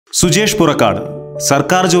സുജേഷ് പുറക്കാട്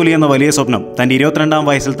സർക്കാർ ജോലി എന്ന വലിയ സ്വപ്നം തന്റെ 22ാം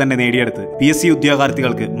വയസ്സിൽ തന്നെ നേടിയെടുത്ത് PSC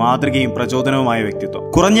ഉദ്യോഗാർത്ഥികൾക്ക് മാതൃകയും പ്രചോദനവുമായ വ്യക്തിത്വം.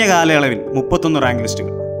 കുറഞ്ഞ കാലയളവിൽ 31 റാങ്ക്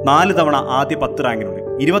ലിസ്റ്റുകൾ, 4 തവണ ആദ്യ 10 റാങ്കിനുള്ളിൽ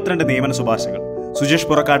 22 നിയമന ശുപാർശകൾ. സുജേഷ്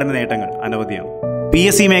പുറക്കാടിന്റെ നേട്ടങ്ങൾ അനവധിയാണ്.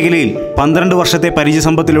 PSC മേഖലയിൽ 12 വർഷത്തെ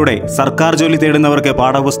പരിചയസമ്പത്തിലൂടെ സർക്കാർ ജോലി തേടുന്നവർക്ക്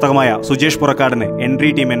പാഠപുസ്തകമായ സുജേഷ് പുറക്കാടിന്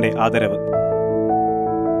എൻട്രി ടീമിന്റെ ആദരവ്.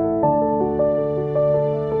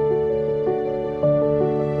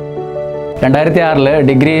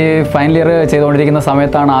 ഡിഗ്രി ഫൈനൽ ഇയർ ചെയ്തുകൊണ്ടിരിക്കുന്ന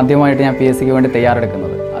സമയത്താണ് ആദ്യമായിട്ട് ഞാൻ PSCക്ക് വേണ്ടി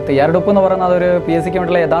തയ്യാറെടുക്കുന്നത്. ആ തയ്യാറെടുപ്പ് എന്ന് പറയുന്നത് അതൊരു PSCക്ക്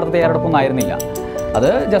വേണ്ടിയുള്ള യഥാർത്ഥ തയ്യാറെടുപ്പൊന്നും ആയിരുന്നില്ല. അത്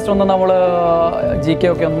ജസ്റ്റ് ഒന്ന് നമ്മൾ GK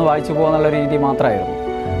ഒക്കെ ഒന്ന് വായിച്ചു പോകുന്നുള്ള രീതി മാത്രമായിരുന്നു.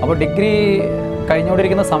 അപ്പോൾ ഡിഗ്രി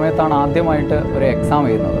കഴിഞ്ഞുകൊണ്ടിരിക്കുന്ന സമയത്താണ് ആദ്യമായിട്ട് ഒരു എക്സാം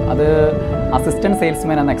എഴുതുന്നത്. അത് അസിസ്റ്റൻറ്റ്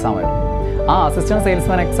സെയിൽസ്മാൻ എന്ന എക്സാമായിരുന്നു. ആ അസിസ്റ്റൻറ്റ്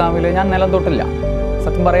സെയിൽസ്മാൻ എക്സാമിൽ ഞാൻ നിലം തൊട്ടില്ല.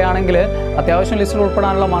 സത്യം പറയുകയാണെങ്കിൽ അത്യാവശ്യം ലിസ്റ്റിൽ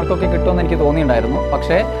ഉൾപ്പെടാനുള്ള മാർക്കൊക്കെ കിട്ടുമെന്ന് എനിക്ക് തോന്നിയിട്ടുണ്ടായിരുന്നു.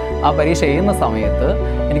 പക്ഷേ ആ പരീക്ഷ ചെയ്യുന്ന സമയത്ത്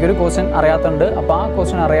എനിക്കൊരു ക്വസ്റ്റ്യൻ അറിയാത്തുണ്ട്. അപ്പോൾ ആ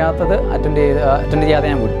ക്വസ്റ്റ്യൻ അറിയാത്തത് അറ്റൻഡ് ചെയ്യാതെ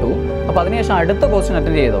ഞാൻ വിട്ടു. അപ്പോൾ അതിനുശേഷം അടുത്ത ക്വസ്റ്റ്യൻ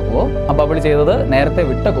അറ്റൻഡ് ചെയ്തപ്പോൾ ആ ബബിൾ ചെയ്തത് നേരത്തെ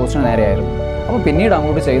വിട്ട ക്വസ്റ്റ്യൻ നേരെയായിരുന്നു. അപ്പോൾ പിന്നീട്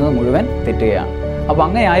അങ്ങോട്ട് ചെയ്യുന്നത് മുഴുവൻ തെറ്റുകയാണ്. അപ്പോൾ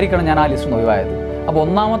അങ്ങനെ ആയിരിക്കണം ഞാൻ ആ ലിസ്റ്റ് ഒഴിവായത്. അപ്പോൾ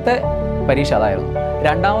ഒന്നാമത്തെ പരീക്ഷ അതായിരുന്നു.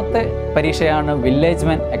 രണ്ടാമത്തെ പരീക്ഷയാണ്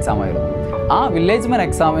വില്ലേജ്മെൻ എക്സാം ആയിരുന്നു. ആ വില്ലേജ്മെൻ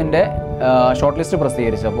എക്സാമിൻ്റെ ഷോർട്ട് ലിസ്റ്റ്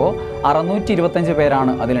പ്രസിദ്ധീകരിച്ചപ്പോൾ 625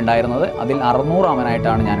 പേരാണ് അതിലുണ്ടായിരുന്നത്. അതിൽ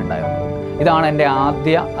 600ാമനായിട്ടാണ് ഞാൻ ഉണ്ടായിരുന്നത്. ഇതാണ് എൻ്റെ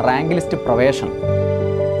ആദ്യ റാങ്ക് ലിസ്റ്റ് പ്രവേശനം.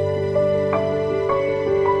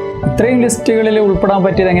 ഇത്രയും ലിസ്റ്റുകളിൽ ഉൾപ്പെടാൻ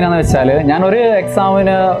പറ്റിയത് എങ്ങനെയാണെന്ന് വെച്ചാൽ, ഞാനൊരു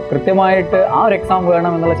എക്സാമിന് കൃത്യമായിട്ട് ആ ഒരു എക്സാം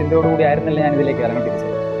വേണം എന്നുള്ള ചിന്തയോടുകൂടി ആയിരുന്നില്ല ഞാൻ ഇതിലേക്ക് ഇറങ്ങി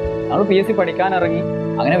തിരിച്ചത്. നമ്മൾ PSC പഠിക്കാനിറങ്ങി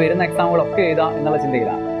അങ്ങനെ വരുന്ന എക്സാമുകളൊക്കെ എഴുതാം എന്നുള്ള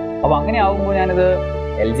ചിന്തയിലാണ്. അപ്പോൾ അങ്ങനെ ആകുമ്പോൾ ഞാനിത്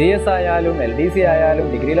LGS ആയാലും LDC ആയാലും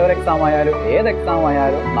ഡിഗ്രി ലെവൽ എക്സാം ആയാലും ഏത് എക്സാം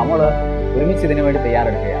ആയാലും നമ്മൾ ഒരുമിച്ച് ഇതിനു വേണ്ടി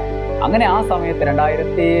തയ്യാറെടുക്കുകയാണ്. അങ്ങനെ ആ സമയത്ത്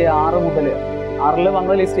 2006 മുതൽ 6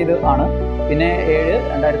 വന്ന ലിസ്റ്റ് ഇത് ആണ്. പിന്നെ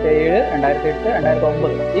 2007, 2008,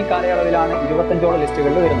 2009 ഈ കാലയളവിലാണ് 25ഓളം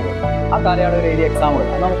ലിസ്റ്റുകളിൽ വരുന്നത്. ആ കാലയളവിൽ എഴുതിയ എക്സാമുകൾ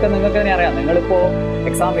നിങ്ങൾക്ക് തന്നെ അറിയാം. നിങ്ങളിപ്പോൾ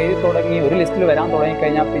എക്സാം എഴുതി തുടങ്ങി ഒരു ലിസ്റ്റിൽ വരാൻ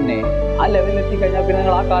തുടങ്ങിക്കഴിഞ്ഞാൽ പിന്നെ ആ ലെവലിൽ എത്തിക്കഴിഞ്ഞാൽ പിന്നെ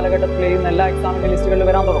നിങ്ങൾ ആ കാലഘട്ടത്തിൽ എഴുതുന്ന എല്ലാ എക്സാമിൻ്റെ ലിസ്റ്റുകളിൽ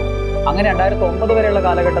വരാൻ തുടങ്ങും. അങ്ങനെ 2009 വരെയുള്ള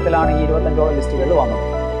കാലഘട്ടത്തിലാണ് ഈ 25ഓളം ലിസ്റ്റുകളിൽ വന്നത്.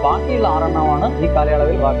 ബാക്കിയുള്ള 6 ഈ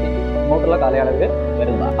കാലയളവിൽ ബാക്കി ഇങ്ങോട്ടുള്ള കാലയളവിൽ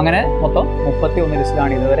വരുന്നത്. അങ്ങനെ മൊത്തം 31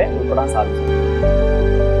 ലിസ്റ്റിലാണ് ഇതുവരെ ഉൾപ്പെടാൻ സാധിച്ചത്.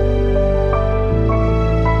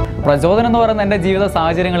 പ്രചോദനം എന്ന് പറയുന്നത് എൻ്റെ ജീവിത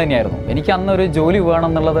സാഹചര്യങ്ങൾ തന്നെയായിരുന്നു. എനിക്ക് അന്നൊരു ജോലി വേണം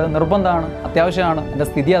എന്നുള്ളത് നിർബന്ധമാണ്, അത്യാവശ്യമാണ്. എൻ്റെ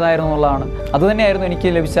സ്ഥിതി അതായിരുന്നു എന്നുള്ളതാണ്. അതുതന്നെയായിരുന്നു എനിക്ക്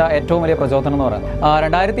ലഭിച്ച ഏറ്റവും വലിയ പ്രചോദനം എന്ന് പറയുന്നത്.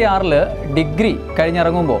 2006 ഡിഗ്രി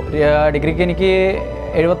കഴിഞ്ഞിറങ്ങുമ്പോൾ ഡിഗ്രിക്ക് എനിക്ക്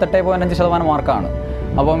 78.5% മാർക്കാണ്.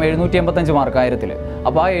 അപ്പം 785 മാർക്ക് 1000-ൽ.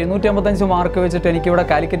 അപ്പോൾ ആ 785 മാർക്ക് വെച്ചിട്ട് എനിക്കിവിടെ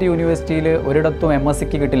കാലിക്കറ്റ് യൂണിവേഴ്സിറ്റിയിൽ ഒരിടത്തും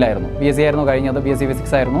MSCക്ക് കിട്ടില്ലായിരുന്നു. PSC ആയിരുന്നു കഴിഞ്ഞത്, PSC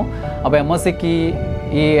ഫിസിക്സ് ആയിരുന്നു. അപ്പോൾ MSCക്ക്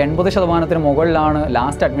ഈ 80% മുകളിലാണ്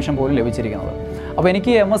ലാസ്റ്റ് അഡ്മിഷൻ പോലും ലഭിച്ചിരിക്കുന്നത്. അപ്പോൾ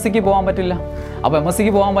എനിക്ക് MSCക്ക് പോകാൻ പറ്റില്ല. അപ്പോൾ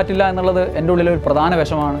MSCക്ക് പോകാൻ പറ്റില്ല എന്നുള്ളത് എൻ്റെ ഉള്ളിലൊരു പ്രധാന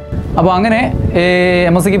വിഷമമാണ്. അപ്പോൾ അങ്ങനെ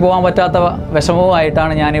MSCക്ക് പോകാൻ പറ്റാത്ത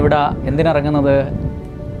വിഷമവുമായിട്ടാണ് ഞാനിവിടെ എന്തിനിറങ്ങുന്നത്,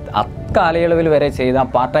 അക്കാലയളവിൽ വരെ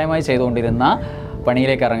പാർട്ട് ടൈമായി ചെയ്തുകൊണ്ടിരുന്ന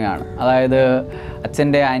പണിയിലേക്ക് ഇറങ്ങുകയാണ്. അതായത്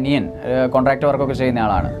അച്ഛൻ്റെ അനിയൻ കോൺട്രാക്ട് വർക്കൊക്കെ ചെയ്യുന്ന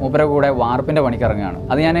ആളാണ്. മൂപ്പരെ കൂടെ വാർപ്പിൻ്റെ പണിക്ക് ഇറങ്ങുകയാണ്.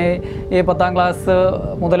 അത് ഞാൻ ഈ 10ാം ക്ലാസ്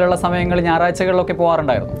മുതലുള്ള സമയങ്ങളിൽ ഞായറാഴ്ചകളിലൊക്കെ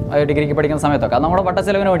പോകാറുണ്ടായിരുന്നു. ഡിഗ്രിക്ക് പഠിക്കുന്ന സമയത്തൊക്കെ. അത് നമ്മുടെ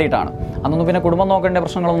വട്ടച്ചെലവിന് വേണ്ടിയിട്ടാണ്. അന്നൊന്നും പിന്നെ കുടുംബം നോക്കേണ്ട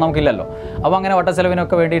പ്രശ്നങ്ങളൊന്നും നമുക്കില്ലല്ലോ. അപ്പോൾ അങ്ങനെ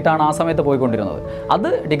വട്ടച്ചെലവിനൊക്കെ വേണ്ടിയിട്ടാണ് ആ സമയത്ത് പോയിക്കൊണ്ടിരുന്നത്. അത്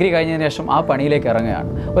ഡിഗ്രി കഴിഞ്ഞതിന് ശേഷം ആ പണിയിലേക്ക്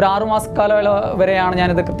ഇറങ്ങുകയാണ്. ഒരു 6 മാസക്കാലം വരെയാണ്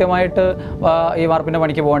ഞാനിത് കൃത്യമായിട്ട് ഈ വാർപ്പിൻ്റെ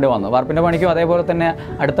പണിക്ക് പോകേണ്ടി വന്നത്. വാർപ്പിൻ്റെ പണിക്കും അതേപോലെ തന്നെ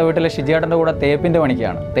അടുത്ത വീട്ടിലെ ഷിജിയേട്ടൻ്റെ കൂടെ തേപ്പിൻ്റെ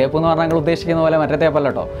പണിക്കാണ്. തേപ്പ് എന്ന് പറഞ്ഞാൽ നിങ്ങൾ ഉദ്ദേശിക്കുന്ന പോലെ മറ്റേ തേപ്പല്ല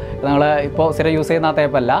കേട്ടോ. നിങ്ങൾ ഇപ്പോൾ സ്ഥിരം യൂസ് ചെയ്യുന്ന ആ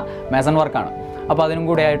തേപ്പല്ല, മേസൺ വർക്കാണ്. അപ്പോൾ അതിനും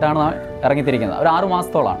കൂടി ആയിട്ടാണ് ഇറങ്ങിത്തിരിക്കുന്നത്. ഒരു 6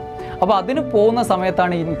 മാസത്തോളമാണ്. അപ്പോൾ അതിന് പോകുന്ന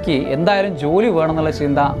സമയത്താണ് എനിക്ക് എന്തായാലും ജോലി വേണമെന്നുള്ള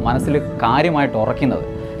ചിന്ത മനസ്സിൽ കാര്യമായിട്ട് ഉറക്കുന്നത്.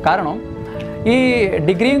 കാരണം ഈ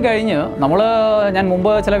ഡിഗ്രിയും കഴിഞ്ഞ് ഞാൻ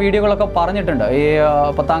മുമ്പ് ചില വീഡിയോകളൊക്കെ പറഞ്ഞിട്ടുണ്ട്. ഈ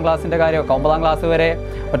 10ാം ക്ലാസ്സിൻ്റെ കാര്യമൊക്കെ 9ാം ക്ലാസ് വരെ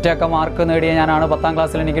ഒറ്റയൊക്കെ മാർക്ക് നേടിയ ഞാനാണ് 10ാം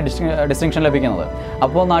ക്ലാസ്സിൽ എനിക്ക് ഡിസ്റ്റിങ്ഷൻ ലഭിക്കുന്നത്.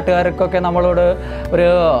 അപ്പോൾ നാട്ടുകാർക്കൊക്കെ നമ്മളോട് ഒരു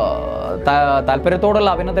താല്പര്യത്തോടുള്ള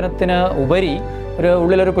അഭിനന്ദനത്തിന് ഉപരി ഒരു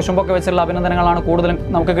ഉള്ളിലൊരു കുശുമ്പൊക്കെ വെച്ചുള്ള അഭിനന്ദനങ്ങളാണ് കൂടുതലും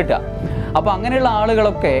നമുക്ക് കിട്ടുക. അപ്പോൾ അങ്ങനെയുള്ള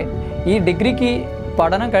ആളുകളൊക്കെ ഈ ഡിഗ്രിക്ക്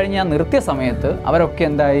പഠനം കഴിഞ്ഞ് ഞാൻ നിർത്തിയ സമയത്ത് അവരൊക്കെ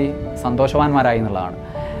എന്തായി, സന്തോഷവാന്മാരായി എന്നുള്ളതാണ്.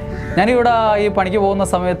 ഞാനിവിടെ ഈ പണിക്ക് പോകുന്ന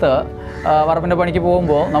സമയത്ത് വാർപ്പിൻ്റെ പണിക്ക്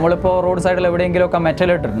പോകുമ്പോൾ നമ്മളിപ്പോൾ റോഡ് സൈഡിൽ എവിടെയെങ്കിലുമൊക്കെ മെറ്റൽ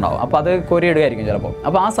ഇട്ടിട്ടുണ്ടാവും. അപ്പോൾ അത് കോരിയിടുകയായിരിക്കും ചിലപ്പോൾ.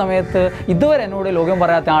 അപ്പോൾ ആ സമയത്ത് ഇതുവരെ എന്നോട് ലോഗ്യം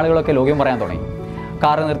പറയാത്ത ആളുകളൊക്കെ ലോഗ്യം പറയാൻ തുടങ്ങി.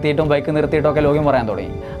 കാറ് നിർത്തിയിട്ടും ബൈക്ക് നിർത്തിയിട്ടും ഒക്കെ ലോഗ്യം പറയാൻ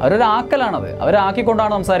തുടങ്ങി. അവരൊരു ആക്കലാണത്.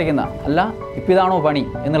 അവരാക്കിക്കൊണ്ടാണ് സംസാരിക്കുന്നത്. അല്ല ഇപ്പോൾ ഇതാണോ പണി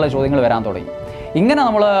എന്നുള്ള ചോദ്യങ്ങൾ വരാൻ തുടങ്ങി. ഇങ്ങനെ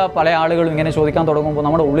നമ്മൾ പല ആളുകളും ഇങ്ങനെ ചോദിക്കാൻ തുടങ്ങുമ്പോൾ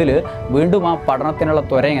നമ്മുടെ ഉള്ളിൽ വീണ്ടും ആ പഠനത്തിനുള്ള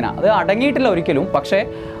ത്വര ഇങ്ങനെ അത് അടങ്ങിയിട്ടില്ല ഒരിക്കലും. പക്ഷേ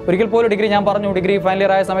ഒരിക്കൽ പോലും ഞാൻ പറഞ്ഞു ഡിഗ്രി ഫൈനൽ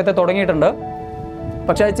ഇയർ ആയ സമയത്ത് തുടങ്ങിയിട്ടുണ്ട്.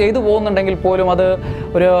 പക്ഷേ അത് ചെയ്തു പോകുന്നുണ്ടെങ്കിൽ പോലും അത്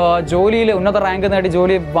ഒരു ജോലിയിൽ ഉന്നത റാങ്ക് നേടി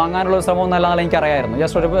ജോലി വാങ്ങാനുള്ള ശ്രമം എന്നല്ലാതെ എനിക്കറിയാമായിരുന്നു.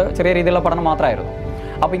 ജസ്റ്റ് ഒരു ചെറിയ രീതിയിലുള്ള പഠനം മാത്രമായിരുന്നു.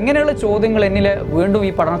 അപ്പോൾ ഇങ്ങനെയുള്ള ചോദ്യങ്ങൾ എന്നിൽ വീണ്ടും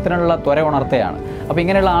ഈ പഠനത്തിനുള്ള ത്വര ഉണർത്തുകയാണ്. അപ്പോൾ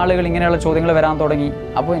ഇങ്ങനെയുള്ള ആളുകൾ ഇങ്ങനെയുള്ള ചോദ്യങ്ങൾ വരാൻ തുടങ്ങി.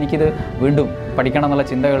 അപ്പോൾ എനിക്കിത് വീണ്ടും പഠിക്കണം എന്നുള്ള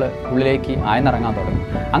ചിന്തകൾ ഉള്ളിലേക്ക് ആഴ്ന്നിറങ്ങാൻ തുടങ്ങി.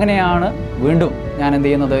 അങ്ങനെയാണ് വീണ്ടും ഞാൻ എന്ത്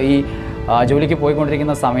ചെയ്യുന്നത്, ഈ ജോലിക്ക്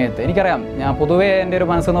പോയിക്കൊണ്ടിരിക്കുന്ന സമയത്ത് എനിക്കറിയാം, ഞാൻ പൊതുവേ എൻ്റെ ഒരു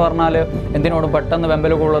മനസ്സെന്ന് പറഞ്ഞാൽ എന്തിനോടും പെട്ടെന്ന്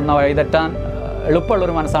വെമ്പൽ കൊള്ളുന്ന, വഴിതെറ്റാൻ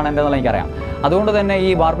എളുപ്പമുള്ളൊരു മനസ്സാണ് എൻ്റെ എന്നുള്ള എനിക്കറിയാം. അതുകൊണ്ട് തന്നെ ഈ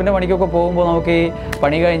വാർപ്പിൻ്റെ പണിക്കൊക്കെ പോകുമ്പോൾ നമുക്ക് ഈ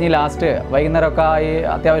പണി കഴിഞ്ഞ് ലാസ്റ്റ് വൈകുന്നേരമൊക്കെ ഈ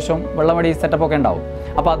അത്യാവശ്യം വെള്ളമടി സെറ്റപ്പൊക്കെ ഉണ്ടാവും.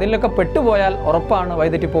 അപ്പോൾ അതിലൊക്കെ പെട്ടുപോയാൽ ഉറപ്പാണ്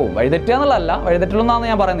വഴിതെറ്റി പോകും. വഴിതെറ്റുക എന്നുള്ളതല്ല, വഴിതെറ്റില്ലെന്നാണെന്ന്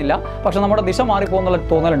ഞാൻ പറയുന്നില്ല, പക്ഷെ നമ്മുടെ ദിശ മാറിപ്പോകുന്നുള്ള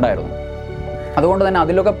തോന്നലുണ്ടായിരുന്നു. അതുകൊണ്ട് തന്നെ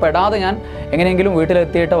അതിലൊക്കെ പെടാതെ ഞാൻ എങ്ങനെയെങ്കിലും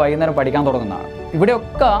വീട്ടിലെത്തിയിട്ട് വൈകുന്നേരം പഠിക്കാൻ തുടങ്ങുന്നതാണ്.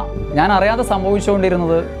 ഇവിടെയൊക്കെ ഞാൻ അറിയാതെ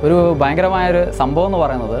സംഭവിച്ചുകൊണ്ടിരുന്നത് ഒരു ഭയങ്കരമായൊരു സംഭവം എന്ന്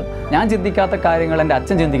പറയുന്നത്, ഞാൻ ചിന്തിക്കാത്ത കാര്യങ്ങൾ എൻ്റെ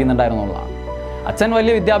അച്ഛൻ ചിന്തിക്കുന്നുണ്ടായിരുന്നു എന്നുള്ളതാണ്. അച്ഛൻ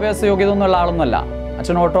വലിയ വിദ്യാഭ്യാസ യോഗ്യത ഒന്നുള്ള ആളൊന്നുമല്ല,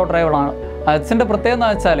 അച്ഛൻ ഓട്ടോ ഡ്രൈവറാണ്. അച്ഛൻ്റെ പ്രത്യേകത എന്ന്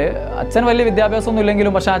വെച്ചാൽ, അച്ഛൻ വലിയ വിദ്യാഭ്യാസമൊന്നും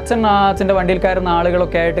ഇല്ലെങ്കിലും പക്ഷേ അച്ഛൻ്റെ വണ്ടിയിൽ കയറുന്ന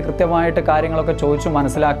ആളുകളൊക്കെ ആയിട്ട് കൃത്യമായിട്ട് കാര്യങ്ങളൊക്കെ ചോദിച്ചു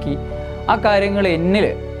മനസ്സിലാക്കി ആ കാര്യങ്ങൾ എന്നിൽ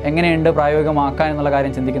എങ്ങനെയുണ്ട് പ്രായോഗികമാക്കാൻ എന്നുള്ള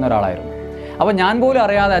കാര്യം ചിന്തിക്കുന്ന ഒരാളായിരുന്നു. അപ്പോൾ ഞാൻ പോലും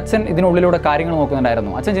അറിയാതെ അച്ഛൻ ഇതിനുള്ളിലൂടെ കാര്യങ്ങൾ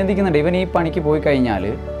നോക്കുന്നുണ്ടായിരുന്നു. അച്ഛൻ ചിന്തിക്കുന്നുണ്ട്, ഇവൻ ഈ പണിക്ക് പോയി കഴിഞ്ഞാൽ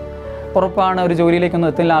ഉറപ്പാണ് ഒരു ജോലിയിലേക്കൊന്നും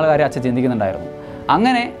എത്തുന്ന ആൾക്കാരെ അച്ഛൻ ചിന്തിക്കുന്നുണ്ടായിരുന്നു.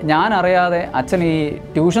 അങ്ങനെ ഞാൻ അറിയാതെ അച്ഛൻ ഈ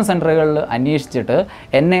ട്യൂഷൻ സെൻറ്ററുകളിൽ അന്വേഷിച്ചിട്ട്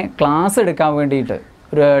എന്നെ ക്ലാസ് എടുക്കാൻ വേണ്ടിയിട്ട്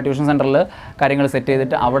ഒരു ട്യൂഷൻ സെൻറ്ററിൽ കാര്യങ്ങൾ സെറ്റ്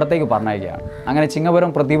ചെയ്തിട്ട് അവിടത്തേക്ക് പറഞ്ഞയക്കുകയാണ്. അങ്ങനെ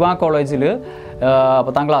ചിങ്ങപുരം പ്രതിഭ കോളേജിൽ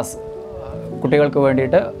 10ാം ക്ലാസ് കുട്ടികൾക്ക്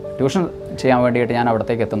വേണ്ടിയിട്ട് ട്യൂഷൻ ചെയ്യാൻ വേണ്ടിയിട്ട് ഞാൻ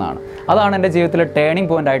അവിടത്തേക്ക് എത്തുന്നതാണ്. അതാണ് എൻ്റെ ജീവിതത്തിലെ ടേണിംഗ്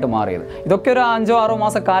പോയിൻ്റ് ആയിട്ട് മാറിയത്. ഇതൊക്കെ ഒരു 5-6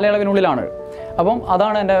 മാസ കാലയളവിനുള്ളിലാണ്. അപ്പം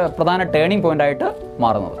അതാണ് എൻ്റെ പ്രധാന ടേണിംഗ് പോയിൻ്റായിട്ട്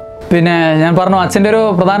മാറുന്നത്. പിന്നെ ഞാൻ പറഞ്ഞു, അച്ഛൻ്റെ ഒരു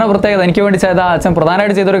പ്രധാന പ്രത്യേകത എനിക്ക് വേണ്ടി ചെയ്ത അച്ഛൻ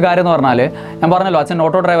പ്രധാനമായിട്ട് ചെയ്തൊരു കാര്യം എന്ന് പറഞ്ഞാൽ, ഞാൻ പറഞ്ഞല്ലോ അച്ഛൻ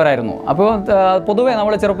ഓട്ടോ ഡ്രൈവറായിരുന്നു. അപ്പോൾ പൊതുവേ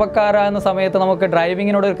നമ്മൾ ചെറുപ്പക്കാരാകുന്ന സമയത്ത് നമുക്ക്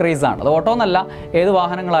ഡ്രൈവിങ്ങിനോടൊരു ക്രേസാണ്. അത് ഓട്ടോ എന്നല്ല, ഏത്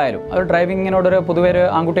വാഹനങ്ങളായാലും ഒരു ഡ്രൈവിങ്ങിനോടൊരു പൊതുവേ ഒരു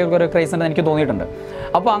ആൺകുട്ടികൾക്കൊരു ക്രേസ് ഉണ്ടെന്ന് എനിക്ക് തോന്നിയിട്ടുണ്ട്.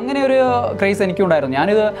 അപ്പോൾ അങ്ങനെ ഒരു ക്രേസ് എനിക്കുണ്ടായിരുന്നു.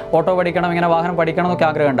 ഞാനിത് ഓട്ടോ പഠിക്കണം, ഇങ്ങനെ വാഹനം പഠിക്കണം എന്നൊക്കെ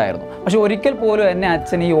ആഗ്രഹം ഉണ്ടായിരുന്നു. പക്ഷേ ഒരിക്കൽ പോലും എന്നെ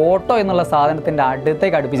അച്ഛൻ ഈ ഓട്ടോ എന്നുള്ള സാധനത്തിൻ്റെ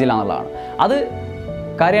അടുത്തേക്ക് അടുപ്പിച്ചില്ല എന്നുള്ളതാണ്. അത്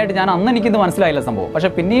കാര്യമായിട്ട് ഞാൻ അന്ന് എനിക്കിത് മനസ്സിലായില്ല സംഭവം. പക്ഷേ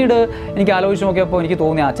പിന്നീട് എനിക്ക് ആലോചിച്ച് നോക്കിയപ്പോൾ എനിക്ക്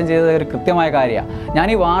തോന്നി അച്ഛൻ ചെയ്തത് ഒരു കൃത്യമായ കാര്യമാണ്. ഞാൻ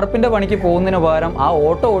ഈ വാർപ്പിൻ്റെ പണിക്ക് പോകുന്നതിന് പകരം ആ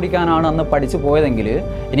ഓട്ടോ ഓടിക്കാനാണ് അന്ന് പഠിച്ചു പോയതെങ്കിൽ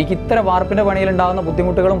എനിക്ക് ഇത്ര വാർപ്പിൻ്റെ പണിയിലുണ്ടാകുന്ന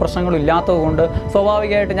ബുദ്ധിമുട്ടുകളും പ്രശ്നങ്ങളും ഇല്ലാത്തത് കൊണ്ട്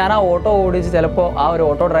സ്വാഭാവികമായിട്ട് ഞാൻ ആ ഓട്ടോ ഓടിച്ച് ചിലപ്പോൾ ആ ഒരു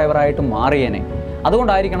ഓട്ടോ ഡ്രൈവറായിട്ട് മാറിയേനെ.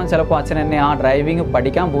 അതുകൊണ്ടായിരിക്കണം ചിലപ്പോൾ അച്ഛൻ എന്നെ ആ ഡ്രൈവിംഗ്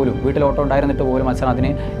പഠിക്കാൻ പോലും, വീട്ടിൽ ഓട്ടോ ഉണ്ടായിരുന്നിട്ട് പോലും അച്ഛൻ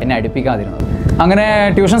അതിന് എന്നെ അടുപ്പിക്കാതിരുന്നത്. അങ്ങനെ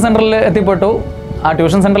ട്യൂഷൻ സെൻറ്ററിൽ എത്തിപ്പെട്ടു. ആ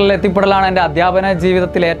ട്യൂഷൻ സെൻറ്ററിൽ എത്തിപ്പെടലാണ് എൻ്റെ അധ്യാപന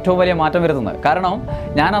ജീവിതത്തിൽ ഏറ്റവും വലിയ മാറ്റം വരുന്നത്. കാരണം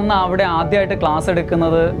ഞാൻ അന്ന് അവിടെ ആദ്യമായിട്ട് ക്ലാസ്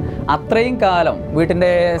എടുക്കുന്നത്, അത്രയും കാലം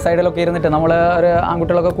വീട്ടിൻ്റെ സൈഡിലൊക്കെ ഇരുന്നിട്ട് നമ്മൾ ഒരു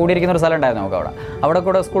ആൺകുട്ടികളൊക്കെ കൂടിയിരിക്കുന്ന ഒരു സ്ഥലം ഉണ്ടായിരുന്നു നമുക്ക് അവിടെ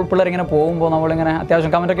കൂടെ സ്കൂൾ പിള്ളേർ ഇങ്ങനെ പോകുമ്പോൾ നമ്മളിങ്ങനെ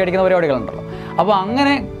അത്യാവശ്യം കമൻറ്റൊക്കെ അടിക്കുന്ന പരിപാടികളുണ്ടല്ലോ. അപ്പോൾ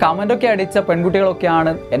അങ്ങനെ കമൻറ്റൊക്കെ അടിച്ച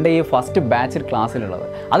പെൺകുട്ടികളൊക്കെയാണ് എൻ്റെ ഈ ഫസ്റ്റ് ബാച്ചിൽ ക്ലാസ്സിലുള്ളത്.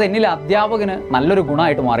 അത് എന്നിൽ അധ്യാപകന് നല്ലൊരു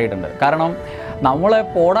ഗുണമായിട്ട് മാറിയിട്ടുണ്ട്. കാരണം നമ്മളെ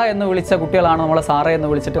പോടാ എന്ന് വിളിച്ച കുട്ടികളാണ് നമ്മളെ സാറേ എന്ന്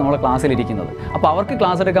വിളിച്ചിട്ട് നമ്മളെ ക്ലാസ്സിലിരിക്കുന്നത്. അപ്പോൾ അവർക്ക്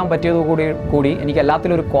ക്ലാസ് എടുക്കാൻ പറ്റിയത് കൂടി എനിക്ക്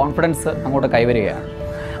എല്ലാത്തിലും ഒരു കോൺഫിഡൻസ് അങ്ങോട്ട് കൈവരികയാണ്.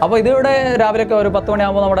 അപ്പോൾ ഇതിവിടെ രാവിലെയൊക്കെ ഒരു 10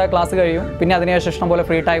 മണിയാകുമ്പോൾ നമ്മുടെ ക്ലാസ് കഴിയും. പിന്നെ അതിനുശേഷം ഇഷ്ടം പോലെ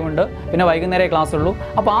ഫ്രീ ടൈം ഉണ്ട്. പിന്നെ വൈകുന്നേരമേ ക്ലാസ് ഉള്ളൂ.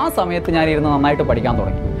 അപ്പോൾ ആ സമയത്ത് ഞാൻ ഇരുന്ന് നന്നായിട്ട് പഠിക്കാൻ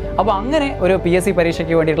തുടങ്ങി. അപ്പോൾ അങ്ങനെ ഒരു PSC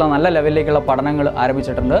പരീക്ഷയ്ക്ക് വേണ്ടിയിട്ടുള്ള നല്ല ലെവലിലേക്കുള്ള പഠനങ്ങൾ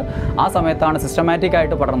ആരംഭിച്ചിട്ടുണ്ട്. ആ സമയത്താണ് സിസ്റ്റമാറ്റിക്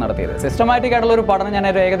ആയിട്ട് പഠനം നടത്തിയത്. സിസ്റ്റമാറ്റിക് ആയിട്ടുള്ള ഒരു പഠനം ഞാൻ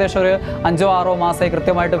ഏകദേശം ഒരു 5-6 മാസമായി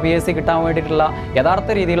കൃത്യമായിട്ട് PSC കിട്ടാൻ വേണ്ടിയിട്ടുള്ള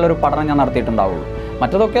യഥാർത്ഥ രീതിയിലുള്ള ഒരു പഠനം ഞാൻ നടത്തിയിട്ടുണ്ടാവുള്ളൂ.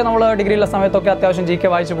 മറ്റതൊക്കെ നമ്മൾ ഡിഗ്രിയുള്ള സമയത്തൊക്കെ അത്യാവശ്യം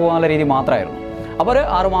GK വായിച്ച് പോകാനുള്ള രീതി മാത്രമായിരുന്നു. അപ്പോൾ ഒരു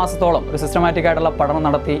 6 മാസത്തോളം ഒരു സിസ്റ്റമാറ്റിക് ആയിട്ടുള്ള പഠനം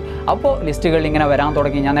നടത്തി. അപ്പോൾ ലിസ്റ്റുകൾ ഇങ്ങനെ വരാൻ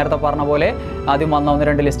തുടങ്ങി. ഞാൻ നേരത്തെ പറഞ്ഞ പോലെ ആദ്യം വന്ന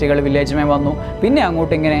 1-2 ലിസ്റ്റുകൾ വില്ലേജ് മേ വന്നു. പിന്നെ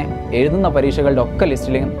അങ്ങോട്ട് ഇങ്ങനെ എഴുതുന്ന പരീക്ഷകളുടെ ഒക്കെ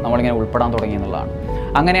ലിസ്റ്റിലും നമ്മളിങ്ങനെ ഉൾപ്പെടാൻ തുടങ്ങി എന്നുള്ളതാണ്.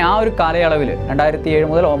 അങ്ങനെ ആ ഒരു കാലയളവിൽ 2007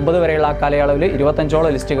 മുതൽ 2009 വരെയുള്ള ആ കാലയളവിൽ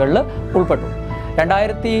 25ഓളം ലിസ്റ്റുകളിൽ ഉൾപ്പെട്ടു.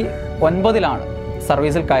 2009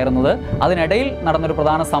 സർവീസിൽ കയറുന്നത്. അതിനിടയിൽ നടന്നൊരു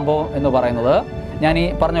പ്രധാന സംഭവം എന്ന് പറയുന്നത്, ഞാൻ ഈ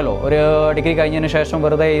പറഞ്ഞല്ലോ ഒരു ഡിഗ്രി കഴിഞ്ഞതിന് ശേഷം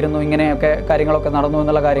വെറുതെ ഇരുന്നു, ഇങ്ങനെയൊക്കെ കാര്യങ്ങളൊക്കെ നടന്നു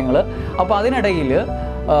എന്നുള്ള കാര്യങ്ങൾ. അപ്പോൾ അതിനിടയിൽ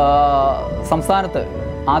സംസ്ഥാനത്ത്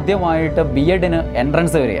ആദ്യമായിട്ട് B.Edന്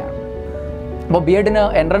എൻട്രൻസ് വരികയാണ്. അപ്പോൾ B.Edന്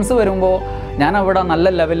എൻട്രൻസ് വരുമ്പോൾ ഞാൻ അവിടെ നല്ല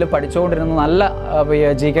ലെവലിൽ പഠിച്ചുകൊണ്ടിരുന്ന, നല്ല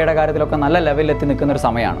GKയുടെ കാര്യത്തിലൊക്കെ നല്ല ലെവലിൽ എത്തി നിൽക്കുന്നൊരു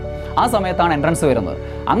സമയമാണ്. ആ സമയത്താണ് എൻട്രൻസ് വരുന്നത്.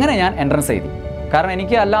 അങ്ങനെ ഞാൻ എൻട്രൻസ് എഴുതി. കാരണം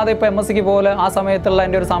എനിക്ക് അല്ലാതെ ഇപ്പോൾ MSCക്ക് പോലെ ആ സമയത്തുള്ള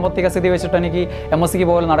എൻ്റെ ഒരു സാമ്പത്തിക സ്ഥിതി വെച്ചിട്ട് എനിക്ക് MSCക്ക്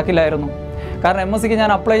പോലെ നടക്കില്ലായിരുന്നു. കാരണം MSCക്ക്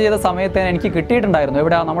ഞാൻ അപ്ലൈ ചെയ്ത സമയത്ത് എനിക്ക് കിട്ടിയിട്ടുണ്ടായിരുന്നു.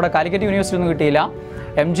 ഇവിടെ നമ്മുടെ കാലിക്കറ്റ് യൂണിവേഴ്സിറ്റിയൊന്നും കിട്ടിയില്ല,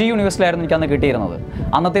 MG യൂണിവേഴ്സിറ്റിയിലായിരുന്നു എനിക്കന്ന് കിട്ടിയിരുന്നത്.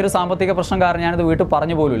 അന്നത്തെ ഒരു സാമ്പത്തിക പ്രശ്നം കാരണം ഞാനത് വീട്ടിൽ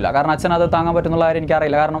പറഞ്ഞു പോലുമില്ല. കാരണം അച്ഛൻ അത് താങ്ങാൻ പറ്റുന്നുള്ള കാര്യം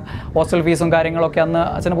എനിക്കറിയില്ല. കാരണം ഹോസ്റ്റൽ ഫീസും കാര്യങ്ങളൊക്കെ അന്ന്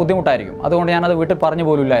അച്ഛന് ബുദ്ധിമുട്ടായിരിക്കും. അതുകൊണ്ട് ഞാനത് വീട്ടിൽ പറഞ്ഞു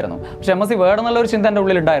പോലുമില്ലായിരുന്നു. പക്ഷേ MSC വേണമെന്നുള്ളൊരു ചിന്ത എൻ്റെ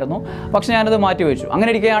ഉള്ളിലുണ്ടായിരുന്നു. പക്ഷേ ഞാനത് മാറ്റി വെച്ചു.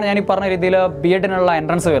 അങ്ങനെ ഇരിക്കുകയാണ് ഞാൻ ഈ പറഞ്ഞ രീതിയിൽ B.Edനുള്ള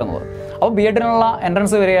എൻട്രൻസ് വരുന്നത്. അപ്പോൾ ബി എഡിനുള്ള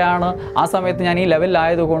എൻട്രൻസ് വരികയാണ്. ആ സമയത്ത് ഞാൻ ഈ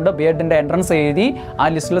ലെവലിലായതുകൊണ്ട് ബി എഡിൻ്റെ എൻട്രൻസ് എഴുതി ആ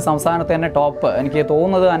ലിസ്റ്റിൽ സംസ്ഥാനത്ത് തന്നെ ടോപ്പ്, എനിക്ക്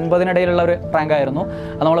തോന്നുന്നത് 50-നിടയിലുള്ള ഒരു റാങ്കായിരുന്നു.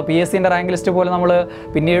 അത് നമ്മൾ PSCൻ്റെ റാങ്ക് ലിസ്റ്റ് പോലെ നമ്മൾ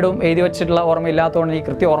പിന്നീടും എഴുതി വെച്ചിട്ടുള്ള ഓർമ്മയില്ലാത്തതുകൊണ്ട് എനിക്ക്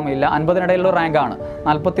കൃത്യം ഓർമ്മയില്ല. 50-നിടയിലുള്ള റാങ്കാണ്,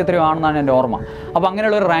 40 എത്രയോ ആണെന്നാണ് എൻ്റെ ഓർമ്മ. അപ്പോൾ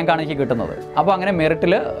അങ്ങനെയുള്ളൊരു റാങ്കാണ് എനിക്ക് കിട്ടുന്നത്. അപ്പോൾ അങ്ങനെ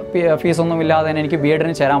മെറിറ്റിൽ ഫീസൊന്നും ഇല്ലാതെ തന്നെ എനിക്ക് ബി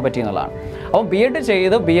എഡിന് ചേരാൻ പറ്റിയെന്നുള്ളതാണ്. അപ്പോൾ ബി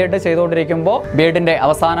എഡ് ചെയ്തുകൊണ്ടിരിക്കുമ്പോൾ ബി എഡിൻ്റെ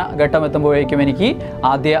അവസാന ഘട്ടം എത്തുമ്പോഴേക്കും എനിക്ക്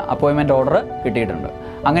ആദ്യ അപ്പോയിൻമെൻറ്റ് ഓർഡർ കിട്ടിയിട്ടുണ്ട്.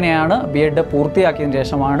 അങ്ങനെയാണ് ബി എഡ് പൂർത്തിയാക്കിയതിന്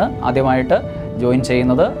ശേഷമാണ് ആദ്യമായിട്ട് ജോയിൻ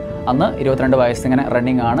ചെയ്യുന്നത്. അന്ന് 22 വയസ്സ് ഇങ്ങനെ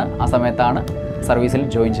റണ്ണിങ് ആണ്. ആ സമയത്താണ് സർവീസിൽ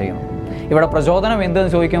ജോയിൻ ചെയ്യുന്നത്. ഇവിടെ പ്രചോദനം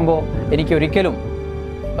എന്തെന്ന് ചോദിക്കുമ്പോൾ എനിക്കൊരിക്കലും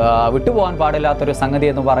വിട്ടുപോകാൻ പാടില്ലാത്തൊരു സംഗതി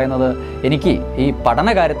എന്ന് പറയുന്നത്, എനിക്ക് ഈ പഠന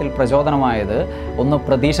കാര്യത്തിൽ പ്രചോദനമായത് ഒന്ന്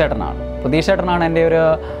പ്രതീക്ഷേട്ടനാണ് എൻ്റെ ഒരു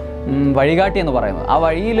വഴികാട്ടി എന്ന് പറയുന്നത്. ആ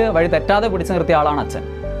വഴി തെറ്റാതെ പിടിച്ചു നിർത്തിയ ആളാണ് അച്ഛൻ.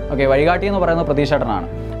 ഓക്കെ, വഴികാട്ടി എന്ന് പറയുന്നത് പ്രതീക്ഷേട്ടനാണ്.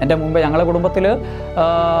 എൻ്റെ മുമ്പ് ഞങ്ങളുടെ കുടുംബത്തിൽ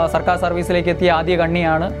സർക്കാർ സർവീസിലേക്ക് എത്തിയ ആദ്യ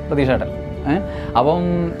കണ്ണിയാണ് പ്രതീക്ഷേട്ടൻ. അപ്പം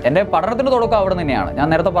എൻ്റെ പഠനത്തിൻ്റെ തുടക്കം അവിടെ തന്നെയാണ്. ഞാൻ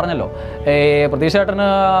നേരത്തെ പറഞ്ഞല്ലോ, പ്രതീക്ഷേട്ടന്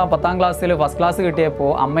 10ാം ക്ലാസ്സിൽ ഫസ്റ്റ് ക്ലാസ്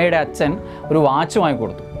കിട്ടിയപ്പോൾ അമ്മയുടെ അച്ഛൻ ഒരു വാച്ച്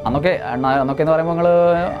വാങ്ങിക്കൊടുത്തു. അന്നൊക്കെ എന്ന് പറയുമ്പോൾ നിങ്ങൾ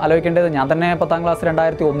ആലോചിക്കേണ്ടത്, ഞാൻ തന്നെ 10ാം ക്ലാസ്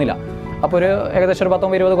 2001 അപ്പോൾ ഒരു ഏകദേശം ഒരു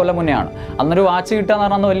 19-20 കൊല്ലം മുന്നേ ആണ്. അന്നൊരു വാച്ച് കിട്ടുക എന്ന്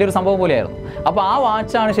പറഞ്ഞാൽ അന്ന് വലിയൊരു സംഭവം പോലെയായിരുന്നു. അപ്പോൾ ആ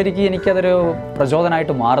വാച്ചാണ് ശരിക്കും എനിക്കതൊരു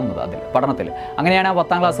പ്രചോദനമായിട്ട് മാറുന്നത് അതിൽ പഠനത്തിൽ. അങ്ങനെയാണ് ആ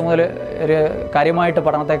 10ാം ക്ലാസ് മുതൽ ഒരു കാര്യമായിട്ട്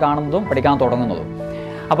പഠനത്തെ കാണുന്നതും പഠിക്കാൻ തുടങ്ങുന്നതും.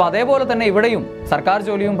 അപ്പോൾ അതേപോലെ തന്നെ ഇവിടെയും സർക്കാർ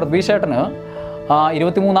ജോലിയും പ്രതീക്ഷേട്ടന്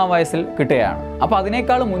 23ാം വയസ്സിൽ കിട്ടുകയാണ്. അപ്പോൾ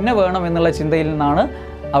അതിനേക്കാൾ മുന്നേ വേണം എന്നുള്ള ചിന്തയിൽ നിന്നാണ്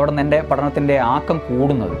അവിടെ നിന്ന് എൻ്റെ പഠനത്തിൻ്റെ ആക്കം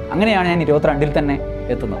കൂടുന്നത്. അങ്ങനെയാണ് ഞാൻ 22-ൽ തന്നെ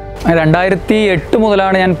എത്തുന്നത്. 2008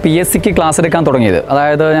 മുതലാണ് ഞാൻ PSCക്ക് ക്ലാസ് എടുക്കാൻ തുടങ്ങിയത്.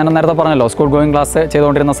 അതായത് ഞാൻ നേരത്തെ പറഞ്ഞല്ലോ, സ്കൂൾ ഗോയിങ് ക്ലാസ്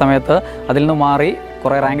ചെയ്തുകൊണ്ടിരുന്ന സമയത്ത് അതിൽ നിന്ന് മാറി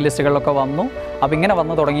കുറേ റാങ്ക് ലിസ്റ്റുകളിലൊക്കെ വന്നു. അപ്പോൾ ഇങ്ങനെ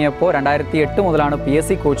വന്നു തുടങ്ങിയപ്പോൾ 2008 മുതലാണ്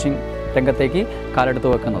PSC കോച്ചിങ് രംഗത്തേക്ക് കാലെടുത്ത്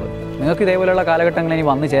വെക്കുന്നത്. നിങ്ങൾക്ക് ഇതേപോലെയുള്ള കാലഘട്ടങ്ങൾ ഇനി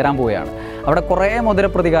വന്നു ചേരാൻ പോവുകയാണ്. അവിടെ കുറേ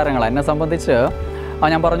മുദ്രപ്രതികാരങ്ങൾ എന്നെ സംബന്ധിച്ച്.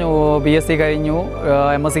 ഞാൻ പറഞ്ഞു, PSC കഴിഞ്ഞു,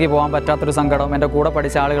 MSCക്ക് പോകാൻ പറ്റാത്തൊരു സങ്കടം. എൻ്റെ കൂടെ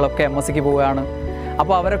പഠിച്ച ആളുകളൊക്കെ MSCക്ക് പോവുകയാണ്.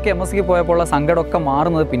 അപ്പോൾ അവരൊക്കെ MSCക്ക് പോയപ്പോഴുള്ള സങ്കടമൊക്കെ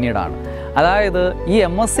മാറുന്നത് പിന്നീടാണ്. അതായത് ഈ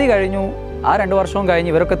MSC കഴിഞ്ഞു, ആ 2 വർഷവും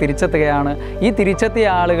കഴിഞ്ഞ് ഇവരൊക്കെ തിരിച്ചെത്തുകയാണ്. ഈ തിരിച്ചെത്തിയ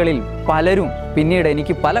ആളുകളിൽ പലരും പിന്നീട്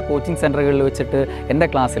എനിക്ക് പല കോച്ചിങ് സെൻറ്ററുകളിൽ വെച്ചിട്ട് എൻ്റെ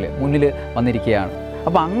ക്ലാസ്സിൽ മുന്നിൽ വന്നിരിക്കുകയാണ്.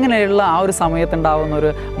 അപ്പോൾ അങ്ങനെയുള്ള ആ ഒരു സമയത്തുണ്ടാകുന്ന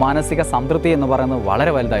ഒരു മാനസിക സംതൃപ്തി എന്ന് പറയുന്നത്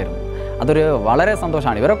വളരെ വലുതായിരുന്നു. അതൊരു വളരെ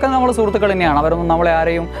സന്തോഷമാണ്. ഇവരൊക്കെ നമ്മൾ സുഹൃത്തുക്കൾ തന്നെയാണ്. അവരൊന്നും നമ്മളെ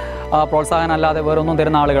ആരെയും പ്രോത്സാഹനം അല്ലാതെ വേറൊന്നും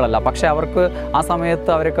തരുന്ന ആളുകളല്ല. പക്ഷേ അവർക്ക് ആ സമയത്ത്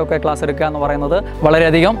അവർക്കൊക്കെ ക്ലാസ് എടുക്കുക എന്ന് പറയുന്നത്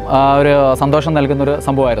വളരെയധികം ഒരു സന്തോഷം നൽകുന്നൊരു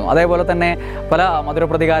സംഭവമായിരുന്നു. അതേപോലെ തന്നെ പല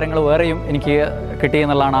മധുരപ്രതികാരങ്ങൾ വേറെയും എനിക്ക്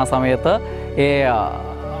കിട്ടിയെന്നുള്ളതാണ്. ആ സമയത്ത് ഈ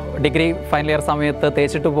ഡിഗ്രി ഫൈനൽ ഇയർ സമയത്ത്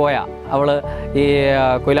തേച്ചിട്ട് പോയ അവൾ ഈ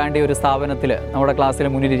കൊയിലാണ്ടി ഒരു സ്ഥാപനത്തിൽ നമ്മുടെ ക്ലാസ്സിൽ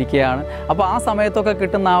മുന്നിലിരിക്കുകയാണ്. അപ്പോൾ ആ സമയത്തൊക്കെ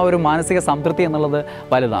കിട്ടുന്ന ആ ഒരു മാനസിക സംതൃപ്തി എന്നുള്ളത്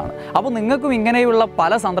വലുതാണ്. അപ്പോൾ നിങ്ങൾക്കും ഇങ്ങനെയുള്ള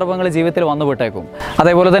പല സന്ദർഭങ്ങൾ ജീവിതത്തിൽ വന്നുപെട്ടേക്കും.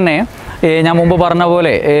 അതേപോലെ തന്നെ ഞാൻ മുമ്പ് പറഞ്ഞ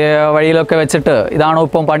പോലെ വഴിയിലൊക്കെ വെച്ചിട്ട് ഇതാണോ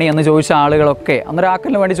ഇപ്പം പണി എന്ന് ചോദിച്ച ആളുകളൊക്കെ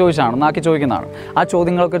അന്നൊരാക്കലിന് വേണ്ടി ചോദിച്ചാണ്, ഒന്നാക്കി ചോദിക്കുന്നതാണ്. ആ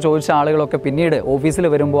ചോദ്യങ്ങളൊക്കെ ചോദിച്ച ആളുകളൊക്കെ പിന്നീട് ഓഫീസിൽ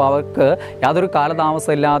വരുമ്പോൾ അവർക്ക് യാതൊരു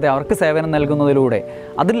കാലതാമസം ഇല്ലാതെ അവർക്ക് സേവനം നൽകുന്നതിലൂടെ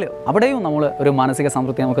അവിടെയും നമ്മൾ ഒരു മാനസിക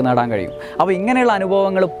സംതൃപ്തി നമുക്ക് നേടാൻ കഴിയും. അപ്പോൾ ഇങ്ങനെയുള്ള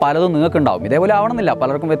അനുഭവങ്ങൾ പലതും നിങ്ങൾക്കുണ്ടാവും. ഇതേപോലെ ആവണമെന്നില്ല,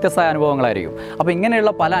 പലർക്കും വ്യത്യസ്തമായ അനുഭവങ്ങളായിരിക്കും. അപ്പോൾ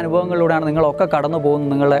ഇങ്ങനെയുള്ള പല അനുഭവങ്ങളിലൂടെയാണ് നിങ്ങളൊക്കെ കടന്നു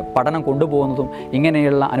പോകുന്നത്. നിങ്ങളുടെ പഠനം കൊണ്ടുപോകുന്നതും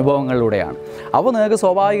ഇങ്ങനെയുള്ള അനുഭവങ്ങളിലൂടെയാണ്. അപ്പോൾ നിങ്ങൾക്ക്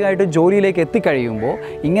സ്വാഭാവികമായിട്ട് ജോലിയിലേക്ക് എത്തിക്കഴിയുമ്പോൾ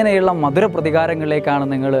ഇങ്ങനെയുള്ള മധുര പ്രതികാരങ്ങളിലേക്കാണ്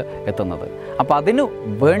നിങ്ങൾ എത്തുന്നത്. അപ്പോൾ അതിനു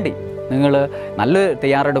വേണ്ടി നിങ്ങൾ നല്ലൊരു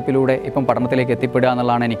തയ്യാറെടുപ്പിലൂടെ ഇപ്പം പഠനത്തിലേക്ക് എത്തിപ്പെടുക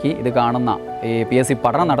എന്നുള്ളതാണ് എനിക്ക് ഇത് കാണുന്ന ഈ PSC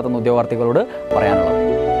പഠനം നടത്തുന്ന ഉദ്യോഗാർത്ഥികളോട് പറയാനുള്ളത്.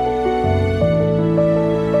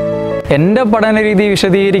 എൻ്റെ പഠന രീതി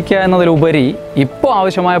വിശദീകരിക്കുക എന്നതിലുപരി ഇപ്പോൾ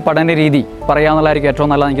ആവശ്യമായ പഠന രീതി പറയുക എന്നുള്ളതായിരിക്കും ഏറ്റവും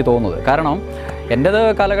നല്ലത് എനിക്ക് തോന്നുന്നത്. കാരണം എൻ്റേത്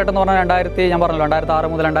കാലഘട്ടം എന്ന് പറഞ്ഞാൽ ഞാൻ പറഞ്ഞല്ലോ 2006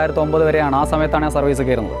 മുതൽ 2009 വരെയാണ്. ആ സമയത്താണ് ഞാൻ സർവീസ്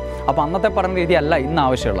കയറുന്നത്. അപ്പോൾ അന്നത്തെ പഠന രീതി അല്ല ഇന്ന്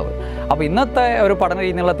ആവശ്യമുള്ളത്. അപ്പോൾ ഇന്നത്തെ ഒരു പഠന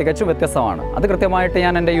രീതി എന്നുള്ള തികച്ചും വ്യത്യസ്തമാണ്. അത് കൃത്യമായിട്ട്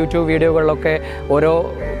ഞാൻ എൻ്റെ യൂട്യൂബ് വീഡിയോകളിലൊക്കെ ഓരോ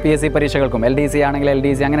PSC പരീക്ഷകൾക്കും LDC ആണെങ്കിൽ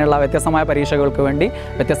LDC അങ്ങനെയുള്ള വ്യത്യസ്തമായ പരീക്ഷകൾക്ക് വേണ്ടി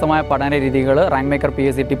വ്യത്യസ്തമായ പഠന രീതികൾ റാങ്ക് മേക്കർ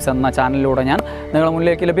PSC ടിപ്സ് എന്ന ചാനലിലൂടെ ഞാൻ നിങ്ങളുടെ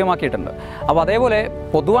മുന്നിലേക്ക് ലഭ്യമാക്കിയിട്ടുണ്ട്. അപ്പോൾ അതേപോലെ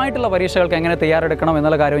പൊതുവായിട്ടുള്ള പരീക്ഷകൾക്ക് എങ്ങനെ തയ്യാറെടുക്കണം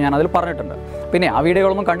എന്നുള്ള കാര്യം ഞാൻ അതിൽ പറഞ്ഞിട്ടുണ്ട്. പിന്നെ ആ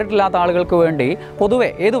വീഡിയോകളൊന്നും കണ്ടിട്ടില്ലാത്ത ആളുകൾക്ക് വേണ്ടി പൊതുവെ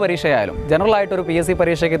ഏത് പരീക്ഷയായാലും ജനറലായിട്ടൊരു PSC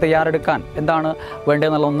പരീക്ഷയ്ക്ക് തയ്യാറെടുക്കാൻ എന്താണ്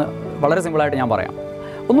വേണ്ടതെന്നുള്ളതൊന്ന് വളരെ സിമ്പിളായിട്ട് ഞാൻ പറയാം.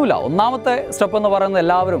 ഒന്നുമില്ല. ഒന്നാമത്തെ സ്റ്റെപ്പ് എന്ന് പറയുന്നത്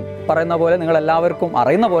എല്ലാവരും പറയുന്ന പോലെ നിങ്ങളെല്ലാവർക്കും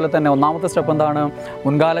അറിയുന്ന പോലെ തന്നെ ഒന്നാമത്തെ സ്റ്റെപ്പ് എന്താണ്?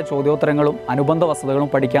 മുൻകാല ചോദ്യോത്തരങ്ങളും അനുബന്ധ വസ്തുതകളും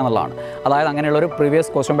പഠിക്കുക എന്നുള്ളതാണ്. അതായത് അങ്ങനെയുള്ളൊരു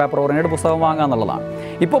പ്രീവിയസ് ക്വസ്റ്റ്യൻ പേപ്പർ ഓറിയൻറ്റഡ് പുസ്തകം വാങ്ങുക എന്നുള്ളതാണ്.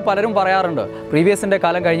 ഇപ്പോൾ പലരും പറയാറുണ്ട് പ്രീവിയസിൻ്റെ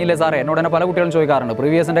കാലം കഴിഞ്ഞില്ലേ സാറേ, എന്നോട് തന്നെ പല കുട്ടികളും ചോദിക്കാറുണ്ട്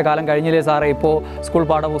പ്രീവിയസിൻ്റെ കാലം കഴിഞ്ഞില്ലേ സാറേ, ഇപ്പോൾ സ്കൂൾ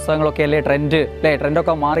പാഠപുസ്തകങ്ങളൊക്കെ അല്ലേ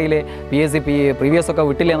ട്രെൻഡൊക്കെ മാറിയില്ലേ, PSC പ്രീവിയസ് ഒക്കെ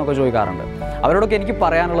വിട്ടില്ലേ എന്നൊക്കെ ചോദിക്കാറുണ്ട്. അവരോടൊക്കെ എനിക്ക്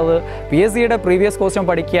പറയാനുള്ളത് PSCയുടെ പ്രീവിയസ് ക്വസ്റ്റ്യൻ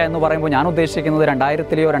പഠിക്കുക എന്ന് പറയുമ്പോൾ ഞാൻ ഉദ്ദേശിക്കുന്നത്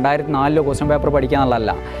 2000-ലെയോ 2004-ലോ ക്വസ്റ്റ്യൻ പേപ്പർ പഠിക്കുക എന്നുള്ളതല്ല.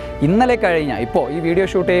 ഇന്നലെ കഴിഞ്ഞ ഇപ്പോൾ ഈ വീഡിയോ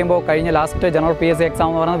ഷൂട്ട് ചെയ്യുമ്പോൾ കഴിഞ്ഞ ലാസ്റ്റ് ജനറൽ PSC എക്സാം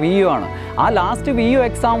എന്ന് പറയുന്നത് VU ആണ്. ആ ലാസ്റ്റ് VU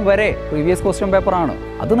എക്സാം വരെ പ്രീവിയസ് ക്വസ്റ്റ്യൻ പേപ്പറാണ്.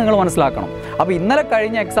 അത് നിങ്ങൾ മനസ്സിലാക്കണം. അപ്പോൾ ഇന്നലെ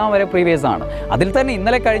കഴിഞ്ഞ എക്സാം വരെ പ്രീവിയസ് ആണ്. അതിൽ തന്നെ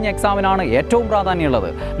ഇന്നലെ കഴിഞ്ഞ എക്സാമിനാണ് ഏറ്റവും പ്രാധാന്യമുള്ളത്.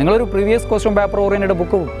 നിങ്ങളൊരു previous question paper oriented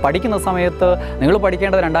book പഠിക്കുന്ന സമയത്ത് നിങ്ങൾ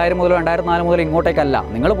പഠിക്കേണ്ടത് 2000 മുതൽ 2004 മുതൽ ഇങ്ങോട്ടേക്കല്ല.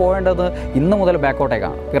 നിങ്ങൾ പോകേണ്ടത് ഇന്ന് മുതൽ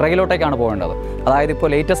ബാക്കോട്ടേക്കാണ്, പിറകിലോട്ടേക്കാണ് പോകേണ്ടത്. അതായത് ഇപ്പോൾ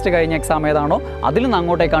ലേറ്റസ്റ്റ് കഴിഞ്ഞ എക്സാം ഏതാണോ അതിൽ നിന്ന്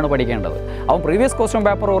അങ്ങോട്ടേക്കാണ് പഠിക്കേണ്ടത്. അപ്പം പ്രീവിയസ് ക്വസ്റ്റ്യൻ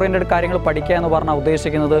പേപ്പർ ഓറിയൻറ്റഡ് കാര്യങ്ങൾ പഠിക്കുക എന്ന് പറഞ്ഞാൽ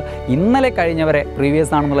ഉദ്ദേശിക്കുന്നത് ഇന്നലെ കഴിഞ്ഞവരെ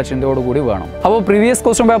പ്രീവിയസ് ആണെന്നുള്ള ചിന്തയോടുകൂടി വേണം. അപ്പോൾ പ്രീവിയസ്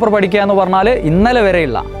ക്വസ്റ്റ്യൻ പേപ്പർ പഠിക്കുക എന്ന് പറഞ്ഞാൽ ഇന്നലെ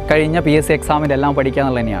വരെയുള്ള കഴിഞ്ഞ PSC എക്സാമിൻ്റെ എല്ലാം പഠിക്കുക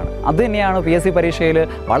എന്നുള്ളത് തന്നെയാണ്. അത് തന്നെയാണ് PSC പരീക്ഷയിൽ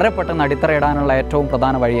വളരെ പെട്ടെന്ന് അടിത്തറയിടാനുള്ള ഏറ്റവും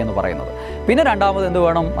പ്രധാന വഴി എന്ന് പറയുന്നത്. പിന്നെ രണ്ടാമത് എന്ത്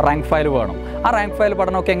വേണം? റാങ്ക് ഫയൽ വേണം. ആ റാങ്ക് ഫയൽ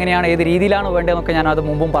പഠനമൊക്കെ എങ്ങനെയാണ്, ഏത് രീതിയിലാണ് വേണ്ടതെന്നൊക്കെ ഞാനത്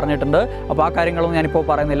മുമ്പും പറഞ്ഞിട്ടുണ്ട്. അപ്പോൾ ആ കാര്യങ്ങളൊന്നും ഞാനിപ്പോൾ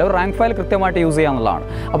പറയുന്നില്ല. ഒരു റാങ്ക് ഫയൽ കൃത്യമായിട്ട് യൂസ് ചെയ്യാന്നുള്ളതാണ്.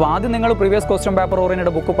 അപ്പോൾ ആദ്യം നിങ്ങൾ previous question paper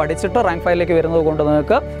oriented book പഠിച്ചിട്ട് റാങ്ക് ഫയലിലേക്ക് വരുന്നത് കൊണ്ട്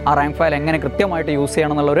നിങ്ങൾക്ക് ആ റാങ്ക് ഫയൽ എങ്ങനെ കൃത്യമായിട്ട് യൂസ്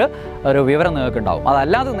ചെയ്യണം എന്നുള്ളൊരു വിവരം നിങ്ങൾക്ക് ഉണ്ടാവും.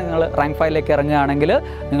 അതല്ലാതെ നിങ്ങൾ റാങ്ക് ഫയലിലേക്ക് ഇറങ്ങുകയാണെങ്കിൽ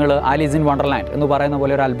നിങ്ങൾ ആലീസ് ഇൻ വണ്ടർലാൻഡ് എന്ന് പറയുന്ന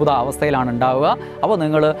പോലെ ഒരു അത്ഭുത അവസ്ഥയിലാണ് ഉണ്ടാവുക. അപ്പോൾ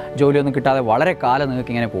നിങ്ങൾ ജോലിയൊന്നും കിട്ടാതെ വളരെ കാലം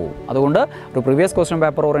നിങ്ങൾക്ക് ഇങ്ങനെ പോകും. അതുകൊണ്ട് ഒരു previous question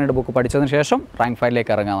paper oriented book പഠിച്ചതിന് ശേഷം റാങ്ക്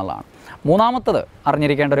ഫയലിലേക്ക് ഇറങ്ങുക എന്നുള്ളതാണ്. മൂന്നാമത്തത്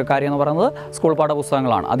അറിഞ്ഞിരിക്കേണ്ട ഒരു കാര്യം എന്ന് പറയുന്നത് സ്കൂൾ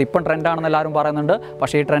പാഠപുസ്തകങ്ങളാണ്. അതിപ്പം ട്രെൻഡാണെന്ന് എല്ലാവരും പറയുന്നുണ്ട്.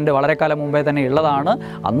 പക്ഷേ ഈ ട്രെൻഡ് വളരെ കാലം മുമ്പേ തന്നെ ഉള്ളതാണ്.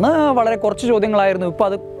 അന്ന് വളരെ കുറച്ച് ചോദ്യങ്ങളായിരുന്നു. ഇപ്പോൾ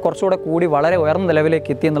അത് കുറച്ചുകൂടെ കൂടി വളരെ ഉയർന്ന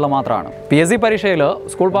ലെവലിലേക്ക് എത്തി എന്നുള്ള മാത്രമാണ്. PSC പരീക്ഷയിൽ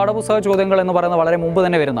സ്കൂൾ പാഠപുസ്തക ചോദ്യങ്ങൾ എന്ന് പറയുന്നത് വളരെ മുമ്പ്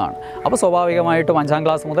തന്നെ വരുന്നതാണ്. അപ്പോൾ സ്വാഭാവികമായിട്ടും 5ാം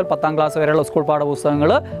ക്ലാസ് മുതൽ 10ാം ക്ലാസ് വരെയുള്ള സ്കൂൾ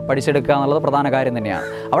പാഠപുസ്തകങ്ങൾ പഠിച്ചെടുക്കുക എന്നുള്ളത് പ്രധാന കാര്യം തന്നെയാണ്.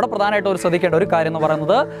 അവിടെ പ്രധാനമായിട്ട് ഒരു ശ്രദ്ധിക്കേണ്ട ഒരു കാര്യം എന്ന്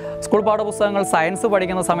പറയുന്നത് സ്കൂൾ പാഠപുസ്തകങ്ങൾ സയൻസ്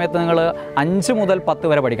പഠിക്കുന്ന സമയത്ത് നിങ്ങൾ 5 മുതൽ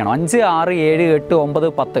 10 വരെ പഠിക്കണം. 5, 6, 7, 8,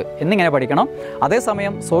 9, 10 എന്നിങ്ങനെ പഠിക്കണം.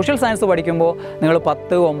 അതേസമയം സോഷ്യൽ സയൻസ് പഠിക്കുമ്പോൾ നിങ്ങൾ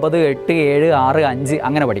 10, 9, 8, 7, 6, 5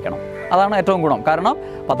 അങ്ങനെ പഠിക്കണം. അതാണ് ഏറ്റവും ഗുണം. കാരണം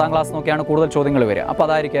 10ാം ക്ലാസ് നോക്കിയാണ് കൂടുതൽ ചോദ്യങ്ങൾ വരിക. അപ്പോൾ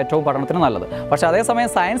അതായിരിക്കും ഏറ്റവും പഠനത്തിന് നല്ലത്. പക്ഷേ അതേസമയം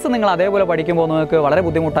സയൻസ് നിങ്ങൾ അതേപോലെ പഠിക്കുമ്പോൾ നിങ്ങൾക്ക് വളരെ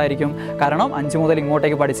ബുദ്ധിമുട്ടായിരിക്കും. കാരണം 5 മുതൽ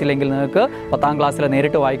ഇങ്ങോട്ടേക്ക് പഠിച്ചില്ലെങ്കിൽ നിങ്ങൾക്ക് 10ാം ക്ലാസ്സിൽ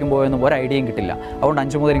നേരിട്ട് വായിക്കുമ്പോൾ ഒന്നും ഒരു ഐഡിയയും കിട്ടില്ല. അതുകൊണ്ട്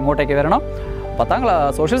 5 മുതൽ ഇങ്ങോട്ടേക്ക് വരണം. 10ാം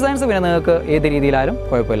ക്ലാസ് സോഷ്യൽ സയൻസ് പിന്നെ നിങ്ങൾക്ക് ഏത് രീതിയിലായാലും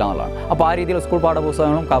കുഴപ്പമില്ല എന്നുള്ളതാണ്. അപ്പോൾ ആ രീതിയിൽ സ്കൂൾ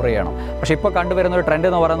പാഠപുസ്തകങ്ങളും കവർ ചെയ്യണം. പക്ഷേ ഇപ്പോൾ കണ്ടുവരുന്ന ഒരു ട്രെൻഡ്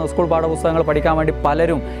എന്ന് പറയുന്നത് സ്കൂൾ പാഠപുസ്തകങ്ങൾ പഠിക്കാൻ വേണ്ടി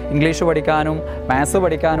പലരും ഇംഗ്ലീഷ് പഠിക്കാനും മാത്സ്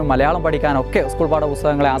പഠിക്കാനും മലയാളം പഠിക്കാനും ഒക്കെ സ്കൂൾ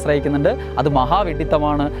പാഠപുസ്തകങ്ങളെ ആശ്രയിക്കുന്നുണ്ട്. അത്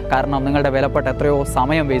മഹാവിഡിത്തമാണ്. കാരണം നിങ്ങളുടെ വിലപ്പെട്ട എത്രയോ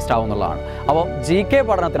സമയം വേസ്റ്റ് ആവുന്നുള്ളതാണ്. അപ്പോൾ GK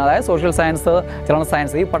പഠനത്തിന്, അതായത് സോഷ്യൽ സയൻസ്, ജനറൽ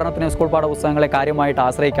സയൻസ്, ഈ പഠനത്തിന് സ്കൂൾ പാഠപുസ്തകങ്ങളെ കാര്യമായിട്ട്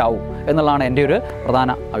ആശ്രയിക്കാവൂ എന്നുള്ളതാണ് എൻ്റെ ഒരു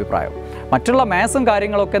പ്രധാന അഭിപ്രായം. മറ്റുള്ള മാത്സും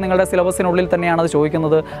കാര്യങ്ങളൊക്കെ നിങ്ങളുടെ സിലബസിനുള്ളിൽ തന്നെയാണ് അത്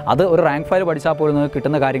ചോദിക്കുന്നത്. അത് ഒരു റാങ്ക് ഫയൽ പഠിച്ചാൽ പോലും നിങ്ങൾക്ക്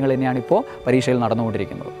കിട്ടുന്ന കാര്യങ്ങൾ തന്നെയാണ് ഇപ്പോൾ പരീക്ഷയിൽ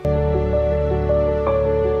നടന്നുകൊണ്ടിരിക്കുന്നത്.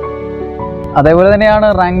 അതേപോലെ തന്നെയാണ്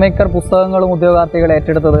റാങ്ക് മേക്കർ പുസ്തകങ്ങളും ഉദ്യോഗാർത്ഥികൾ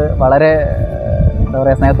ഏറ്റെടുത്തത്. വളരെ എന്താ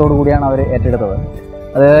പറയുക, സ്നേഹത്തോടു കൂടിയാണ് അവർ ഏറ്റെടുത്തത്.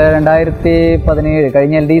 അത് 2017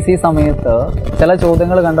 കഴിഞ്ഞ LDC സമയത്ത് ചില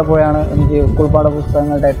ചോദ്യങ്ങൾ കണ്ടപ്പോഴാണ് എനിക്ക് സ്കൂൾ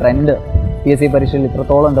പാഠപുസ്തകങ്ങളുടെ ട്രെൻഡ് PSC പരീക്ഷയിൽ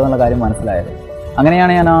ഇത്രത്തോളം ഉണ്ടെന്നുള്ള കാര്യം മനസ്സിലായത്.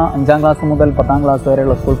 അങ്ങനെയാണ് ഞാൻ 5ാം ക്ലാസ് മുതൽ 10ാം ക്ലാസ്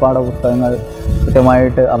വരെയുള്ള സ്കൂൾ പാഠപുസ്തകങ്ങൾ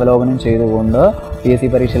കൃത്യമായിട്ട് അവലോകനം ചെയ്തുകൊണ്ട് PSC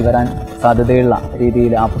പരീക്ഷയിൽ വരാൻ സാധ്യതയുള്ള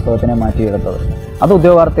രീതിയിൽ ആ പുസ്തകത്തിനെ മാറ്റിയെടുത്തത്. അത്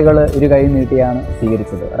ഉദ്യോഗാർത്ഥികൾ ഇരു കൈ നീട്ടിയാണ്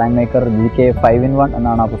സ്വീകരിച്ചത്. റാങ്ക് മേക്കർ GK 5-in-1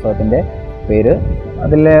 എന്നാണ് ആ പുസ്തകത്തിൻ്റെ പേര്.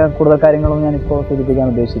 അതിലെ കൂടുതൽ കാര്യങ്ങളൊന്നും ഞാനിപ്പോൾ സൂചിപ്പിക്കാൻ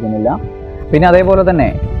ഉദ്ദേശിക്കുന്നില്ല. പിന്നെ അതേപോലെ തന്നെ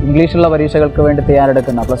ഇംഗ്ലീഷുള്ള പരീക്ഷകൾക്ക് വേണ്ടി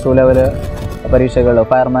തയ്യാറെടുക്കുന്ന +2 ലെവൽ പരീക്ഷകൾ,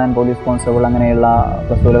 ഫയർമാൻ, പോലീസ് കോൺസ്റ്റബിൾ അങ്ങനെയുള്ള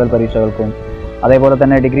 +2 ലെവൽ പരീക്ഷകൾക്കും, അതേപോലെ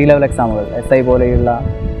തന്നെ ഡിഗ്രി ലെവൽ എക്സാമുകൾ SI പോലെയുള്ള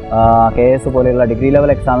KS പോലെയുള്ള ഡിഗ്രി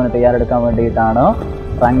ലെവൽ എക്സാമിന് തയ്യാറെടുക്കാൻ വേണ്ടിയിട്ടാണ്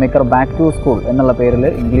rank maker back to school എന്നുള്ള പേരിൽ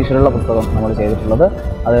ഇംഗ്ലീഷിലുള്ള പുസ്തകം നമ്മൾ ചെയ്തിട്ടുള്ളത്.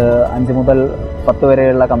 അത് 5 മുതൽ 10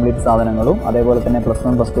 വരെയുള്ള കംപ്ലീറ്റ് സാധനങ്ങളും അതേപോലെ തന്നെ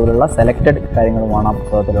 +1, +2ലുള്ള സെലക്റ്റഡ് കാര്യങ്ങളുമാണ് ആ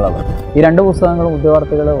പുസ്തകത്തിലുള്ളത്. ഈ 2 പുസ്തകങ്ങളും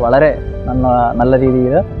ഉദ്യോഗാർത്ഥികൾ വളരെ നല്ല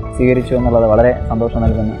രീതിയിൽ സ്വീകരിച്ചു എന്നുള്ളത് വളരെ സന്തോഷം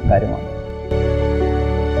നൽകുന്ന കാര്യമാണ്.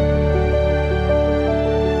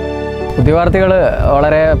 ഉദ്യോഗാർത്ഥികൾ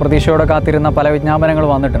വളരെ പ്രതീക്ഷയോടെ കാത്തിരുന്ന പല വിജ്ഞാപനങ്ങൾ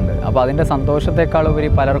വന്നിട്ടുണ്ട്. അപ്പോൾ അതിൻ്റെ സന്തോഷത്തെക്കാളുപരി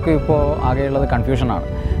പലർക്കും ഇപ്പോൾ ആകെയുള്ളത് കൺഫ്യൂഷനാണ്.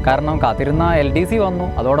 കാരണം കാത്തിരുന്ന LDC വന്നു,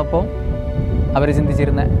 അതോടൊപ്പം അവർ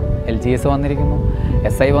ചിന്തിച്ചിരുന്ന LGS വന്നിരിക്കുന്നു,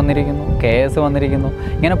 SI വന്നിരിക്കുന്നു, KS വന്നിരിക്കുന്നു.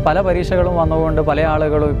 ഇങ്ങനെ പല പരീക്ഷകളും വന്നുകൊണ്ട് പല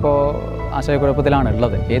ആളുകളും ഇപ്പോൾ ആശയക്കുഴപ്പത്തിലാണ്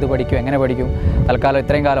ഉള്ളത്. ഏത് പഠിക്കും, എങ്ങനെ പഠിക്കും? തൽക്കാലം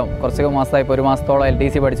ഇത്രയും കാലം കുറച്ച് മാസമായി, ഇപ്പോൾ 1 മാസത്തോളം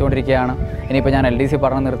LDC പഠിച്ചുകൊണ്ടിരിക്കുകയാണ്. ഇനിയിപ്പോൾ ഞാൻ LDC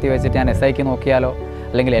പഠനം നിർത്തി വെച്ചിട്ട് ഞാൻ SIക്ക് നോക്കിയാലോ,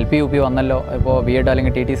 അല്ലെങ്കിൽ LP UP വന്നല്ലോ, ഇപ്പോൾ B.Ed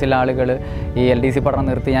അല്ലെങ്കിൽ TTCയിലെ ആളുകൾ ഈ LDC പഠനം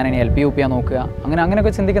നിർത്തി ഞാൻ ഇനി LP UP നോക്കുക,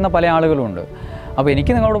 അങ്ങനെയൊക്കെ ചിന്തിക്കുന്ന പല ആളുകളുമുണ്ട്. അപ്പോൾ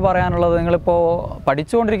എനിക്ക് നിങ്ങളോട് പറയാനുള്ളത്, നിങ്ങളിപ്പോൾ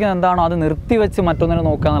പഠിച്ചുകൊണ്ടിരിക്കുന്നത് എന്താണോ അത് നിർത്തിവെച്ച് മറ്റൊന്നിനെ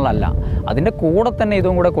നോക്കുക എന്നുള്ളതല്ല, അതിൻ്റെ കൂടെ തന്നെ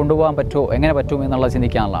ഇതും കൂടെ കൊണ്ടുപോകാൻ പറ്റുമോ, എങ്ങനെ പറ്റും എന്നുള്ളത്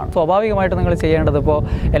ചിന്തിക്കാനുള്ളതാണ്. സ്വാഭാവികമായിട്ട് നിങ്ങൾ ചെയ്യേണ്ടത്, ഇപ്പോൾ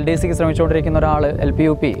LDCക്ക് ശ്രമിച്ചുകൊണ്ടിരിക്കുന്ന ഒരാൾ LP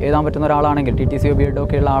UP എഴുതാൻ പറ്റുന്ന ഒരാളാണെങ്കിൽ, TTCയോ B.Ed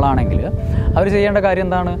ഒക്കെ ഉള്ള ആളാണെങ്കിൽ അവർ ചെയ്യേണ്ട കാര്യം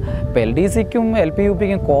എന്താണ്? ഇപ്പോൾ LDCക്കും LP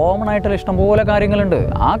UPക്കും കോമൺ ആയിട്ടുള്ള ഇഷ്ടംപോലെ കാര്യങ്ങളുണ്ട്.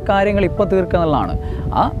 ആ കാര്യങ്ങൾ ഇപ്പോൾ തീർക്കുക എന്നുള്ളതാണ്.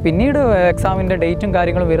 പിന്നീട് എക്സാമിൻ്റെ ഡേറ്റും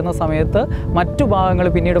കാര്യങ്ങളും വരുന്ന സമയത്ത് മറ്റു ഭാഗങ്ങൾ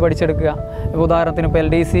പിന്നീട് പഠിച്ചെടുക്കുക. ഇപ്പോൾ ഉദാഹരണത്തിന് ഇപ്പോൾ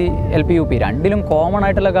LDC LP UP രണ്ടിലും കോമൺ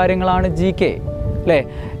ആയിട്ടുള്ള കാര്യങ്ങളാണ് GK. അല്ലേ?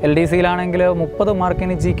 LDC യിലാണെങ്കിൽ 30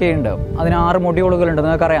 മാർക്കിന് GK ഉണ്ട്. അതിന് 6 മൊഡ്യൂളുകളുണ്ട്.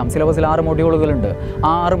 നിങ്ങൾക്കറിയാം, സിലബസിൽ 6 മൊഡ്യൂളുകളുണ്ട്.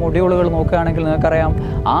 ആ 6 മൊഡ്യൂളുകൾ നോക്കുകയാണെങ്കിൽ നിങ്ങൾക്കറിയാം,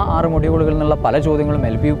 ആ 6 മൊഡ്യൂളുകളിൽ നിന്നുള്ള പല ചോദ്യങ്ങളും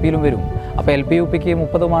LP-UPയിലും വരും. അപ്പോൾ LP-UPക്ക്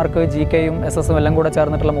 30 മാർക്ക്, GKയും SS എല്ലാം കൂടെ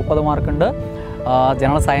ചേർന്നിട്ടുള്ള 30 മാർക്കുണ്ട്.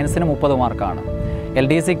 ജനറൽ സയൻസിന് 30 മാർക്കാണ്.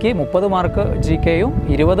 LDCക്ക് 30 മാർക്ക് GKയും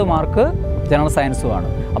 20 മാർക്ക് ജനറൽ സയൻസുമാണ്.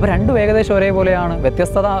 അപ്പോൾ രണ്ടും ഏകദേശം ഒരേപോലെയാണ്.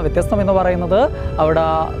 വ്യത്യസ്തം എന്ന് പറയുന്നത് അവിടെ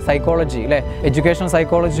സൈക്കോളജി, അല്ലേ, എഡ്യൂക്കേഷൻ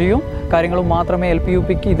സൈക്കോളജിയും കാര്യങ്ങളും മാത്രമേ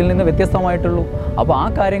LP-UPക്ക് ഇതിൽ നിന്ന് വ്യത്യസ്തമായിട്ടുള്ളൂ. അപ്പോൾ ആ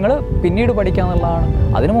കാര്യങ്ങൾ പിന്നീട് പഠിക്കുക എന്നുള്ളതാണ്.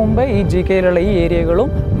 അതിനു മുമ്പേ ഈ GKയിലുള്ള ഈ ഏരിയകളും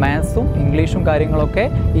മാത്സും ഇംഗ്ലീഷും കാര്യങ്ങളൊക്കെ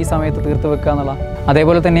ഈ സമയത്ത് തീർത്ത് വെക്കുക എന്നുള്ളതാണ്.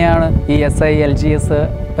 അതേപോലെ തന്നെയാണ് ഈ SI LGS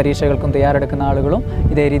പരീക്ഷകൾക്കും തയ്യാറെടുക്കുന്ന ആളുകളും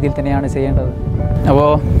ഇതേ രീതിയിൽ തന്നെയാണ് ചെയ്യേണ്ടത്. അപ്പോൾ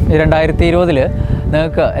 2020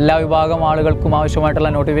 നിങ്ങൾക്ക് എല്ലാ വിഭാഗം ആളുകൾക്കും ആവശ്യമായിട്ടുള്ള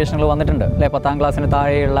നോട്ടിഫിക്കേഷനുകൾ വന്നിട്ടുണ്ട്, അല്ലേ? 10ാം ക്ലാസ്സിന്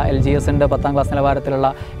താഴെയുള്ള LGS ഉണ്ട്, 10ാം ക്ലാസ് നിലവാരത്തിലുള്ള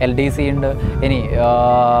LDC ഉണ്ട്. ഇനി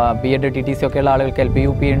B.Ed TTC ഒക്കെയുള്ള ആളുകൾക്ക്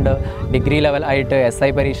LP-UP ഉണ്ട്. ഡിഗ്രി ലെവൽ ആയിട്ട് SI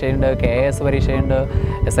പരീക്ഷയുണ്ട്, KAS പരീക്ഷയുണ്ട്.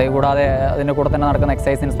 SI കൂടാതെ അതിൻ്റെ കൂടെ തന്നെ നടക്കുന്ന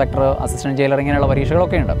എക്സൈസ് ഇൻസ്പെക്ടർ, അസിസ്റ്റൻറ്റ് ജയിലർ, ഇങ്ങനെയുള്ള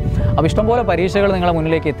പരീക്ഷകളൊക്കെ ഉണ്ട്. അപ്പോൾ ഇഷ്ടംപോലെ പരീക്ഷകൾ നിങ്ങളെ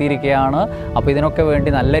മുന്നിലേക്ക് എത്തിയിരിക്കുകയാണ്. അപ്പോൾ ഇതിനൊക്കെ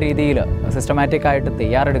വേണ്ടി നല്ല രീതിയിൽ സിസ്റ്റമാറ്റിക് ആയിട്ട്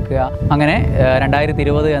തയ്യാറെടുക്കുക. അങ്ങനെ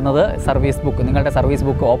 2020 എന്നത് നിങ്ങളുടെ സർവീസ്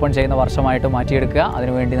ബുക്ക് ഓപ്പൺ ചെയ്യുന്ന വർഷമായിട്ട് മാറ്റിയെടുക്കുക.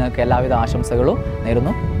 അതിനുവേണ്ടി നിങ്ങൾക്ക് എല്ലാവിധ ആശംസകളും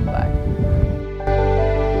നേരുന്നു. ബൈ.